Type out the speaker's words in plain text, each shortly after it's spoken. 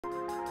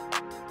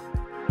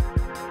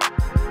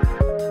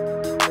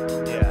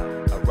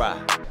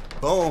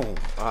Boom.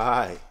 All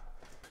right.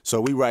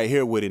 So we right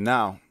here with it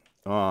now.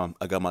 I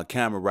got my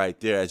camera right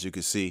there, as you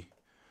can see.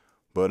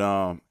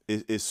 But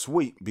it's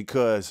sweet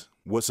because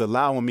what's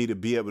allowing me to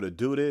be able to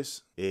do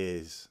this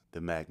is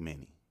the Mac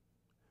Mini.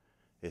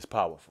 It's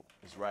powerful.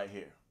 It's right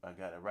here. I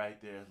got it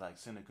right there. It's like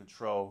center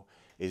control.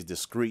 It's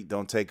discreet.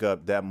 Don't take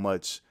up that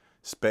much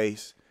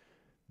space.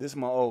 This is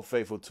my old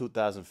faithful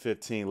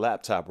 2015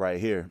 laptop right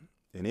here.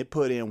 And it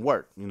put in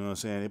work. You know what I'm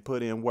saying? It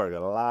put in work, a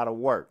lot of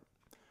work.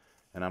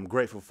 And I'm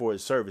grateful for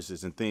its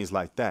services and things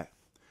like that.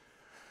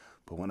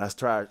 But when I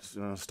started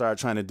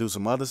trying to do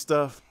some other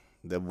stuff,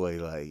 that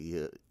boy like,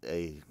 yeah,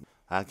 hey,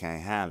 I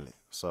can't handle it.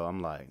 So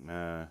I'm like,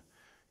 man,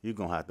 you're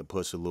going to have to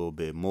push a little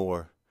bit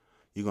more.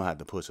 You're going to have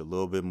to push a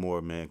little bit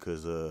more, man,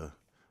 because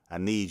I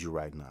need you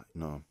right now.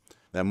 You know,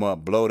 that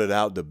mug bloated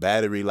out, the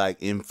battery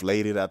like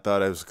inflated. I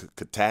thought it was a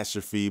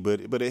catastrophe,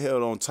 but it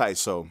held on tight.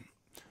 So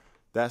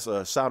that's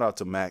a shout out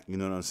to Mac. You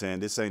know what I'm saying?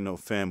 This ain't no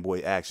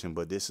fanboy action,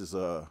 but this is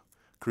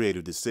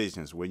creative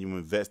decisions where you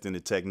invest in the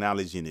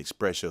technology and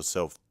express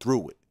yourself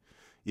through it.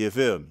 You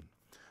feel me?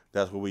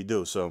 That's what we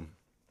do. So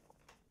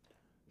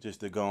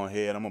just to go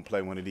ahead, I'm going to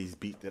play one of these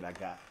beats that I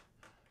got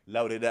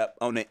loaded up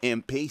on the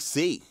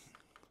MPC.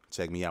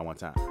 Check me out one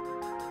time.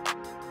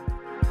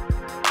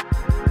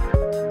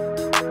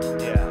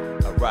 Yeah,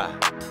 all right.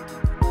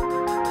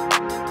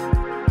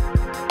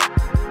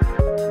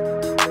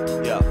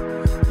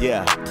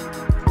 Yeah.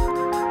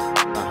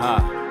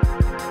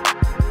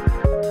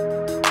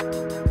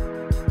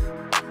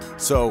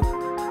 So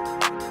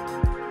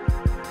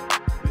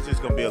it's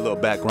just gonna be a little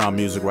background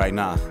music right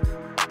now.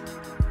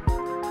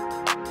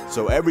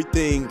 So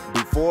everything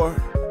before,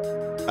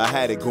 I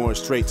had it going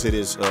straight to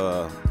this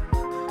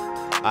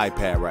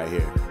iPad right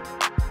here,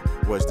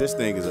 which this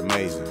thing is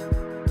amazing.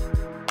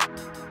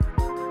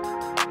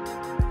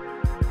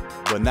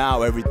 But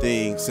now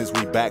everything, since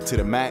we back to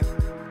the Mac,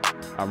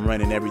 I'm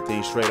running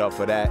everything straight off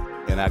of that,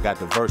 and I got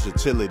the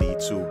versatility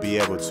to be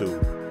able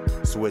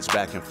to switch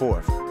back and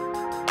forth.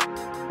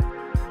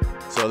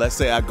 So let's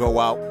say I go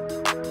out,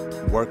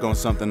 work on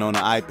something on the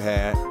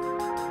iPad,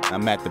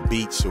 I'm at the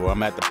beach or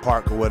I'm at the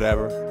park or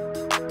whatever,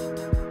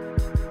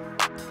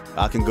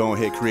 I can go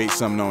ahead and create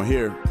something on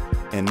here,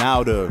 and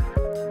now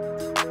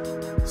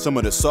some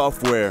of the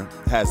software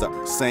has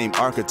the same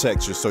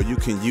architecture, so you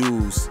can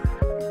use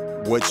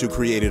what you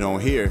created on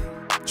here,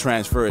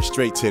 transfer it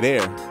straight to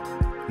there.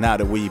 Now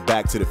that we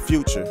back to the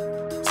future,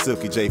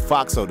 Silky J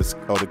Fox on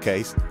the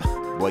case,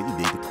 boy, you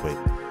need to quit.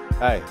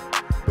 Hey,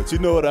 but you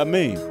know what I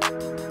mean.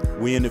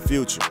 We in the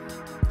future.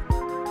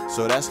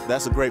 So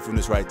that's a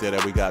gratefulness right there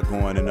that we got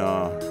going, and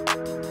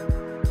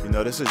you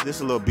know, this is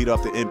a little beat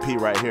off the MP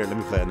right here. Let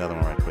me play another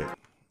one right quick.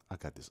 I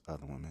got this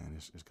other one, man.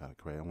 It's kind of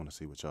crazy. I want to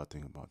see what y'all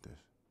think about this.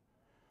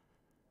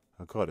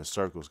 I call it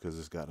Circles because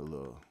it's got a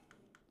little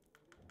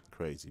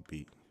crazy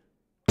beat.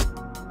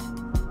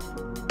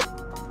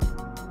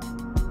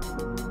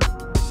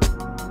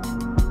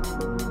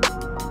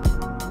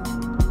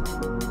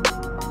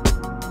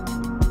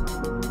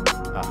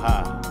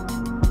 Aha.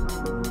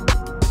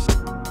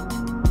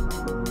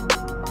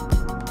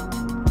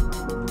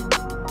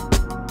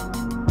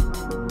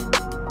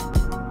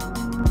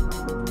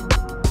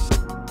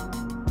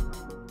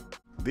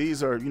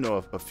 These are, you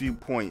know, a few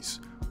points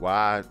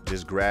why I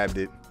just grabbed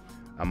it.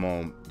 I'm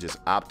gonna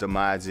just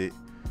optimize it,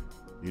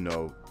 you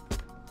know,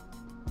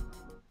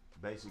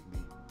 basically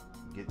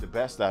get the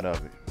best out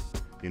of it.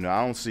 You know,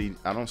 I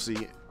don't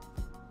see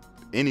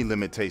any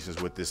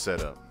limitations with this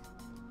setup.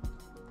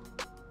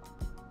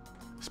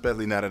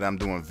 Especially now that I'm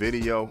doing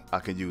video, I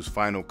can use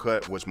Final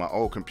Cut, which my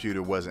old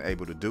computer wasn't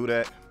able to do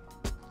that.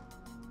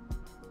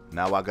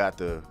 Now I got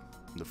the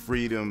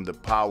freedom, the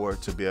power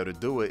to be able to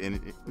do it,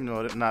 and you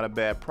know, not a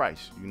bad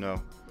price, you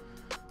know.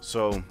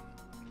 So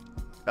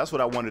that's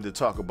what I wanted to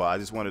talk about. I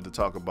just wanted to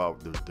talk about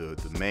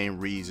the main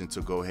reason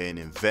to go ahead and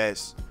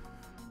invest,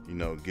 you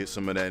know, get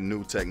some of that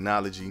new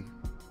technology.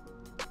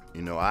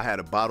 You know, I had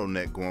a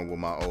bottleneck going with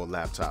my old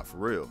laptop, for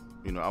real.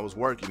 You know, I was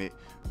working it,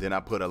 then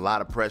I put a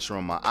lot of pressure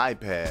on my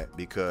iPad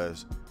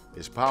because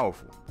it's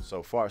powerful.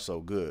 So far,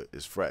 so good.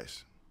 It's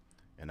fresh,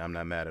 and I'm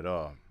not mad at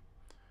all.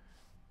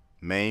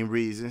 Main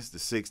reasons: the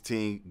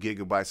 16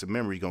 gigabytes of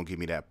memory gonna give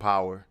me that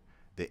power.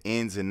 The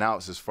ins and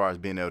outs as far as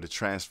being able to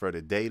transfer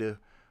the data,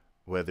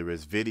 whether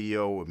it's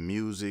video or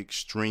music,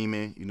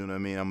 streaming, you know what I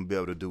mean? I'm gonna be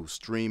able to do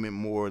streaming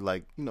more,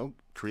 like, you know,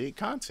 create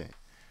content,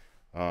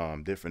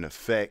 different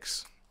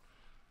effects,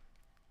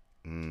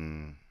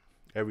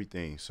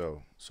 everything.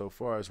 So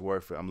far it's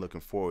worth it. I'm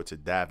looking forward to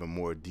diving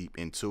more deep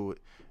into it,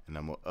 and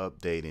I'm gonna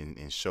update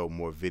and show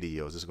more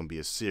videos. This is gonna be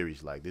a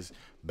series like this,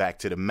 back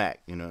to the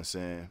Mac, you know what I'm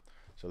saying?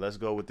 So let's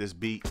go with this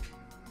beat.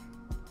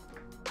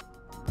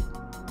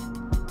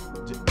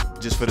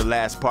 Just for the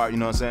last part, you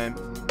know what I'm saying?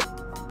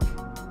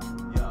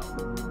 Yo.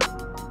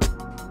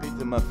 Peace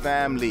to my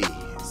family,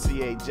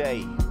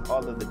 CAJ,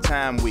 all of the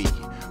time we.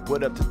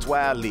 What up to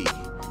Twiley,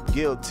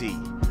 Guilty,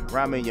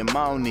 Ramen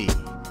Yamoni.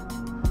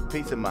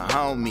 Peace to my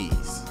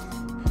homies.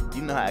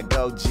 You know how I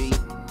go, G.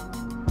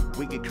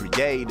 We get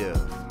creative.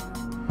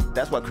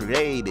 That's what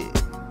created.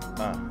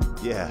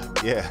 Yeah.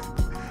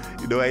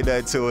 You know, ain't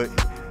nothing to it.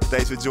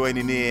 Thanks for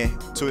joining in.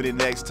 Tune in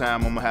next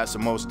time. I'm gonna have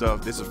some more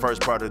stuff. This is the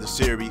first part of the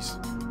series.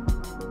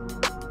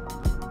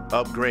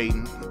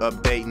 Upgrading,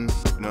 updating,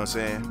 you know what I'm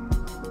saying?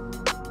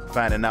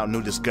 Finding out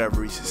new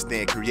discoveries,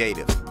 staying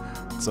creative.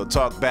 So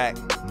talk back,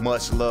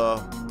 much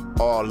love,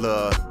 all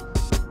love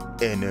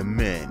in a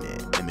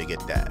minute. Let me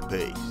get that.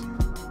 Peace.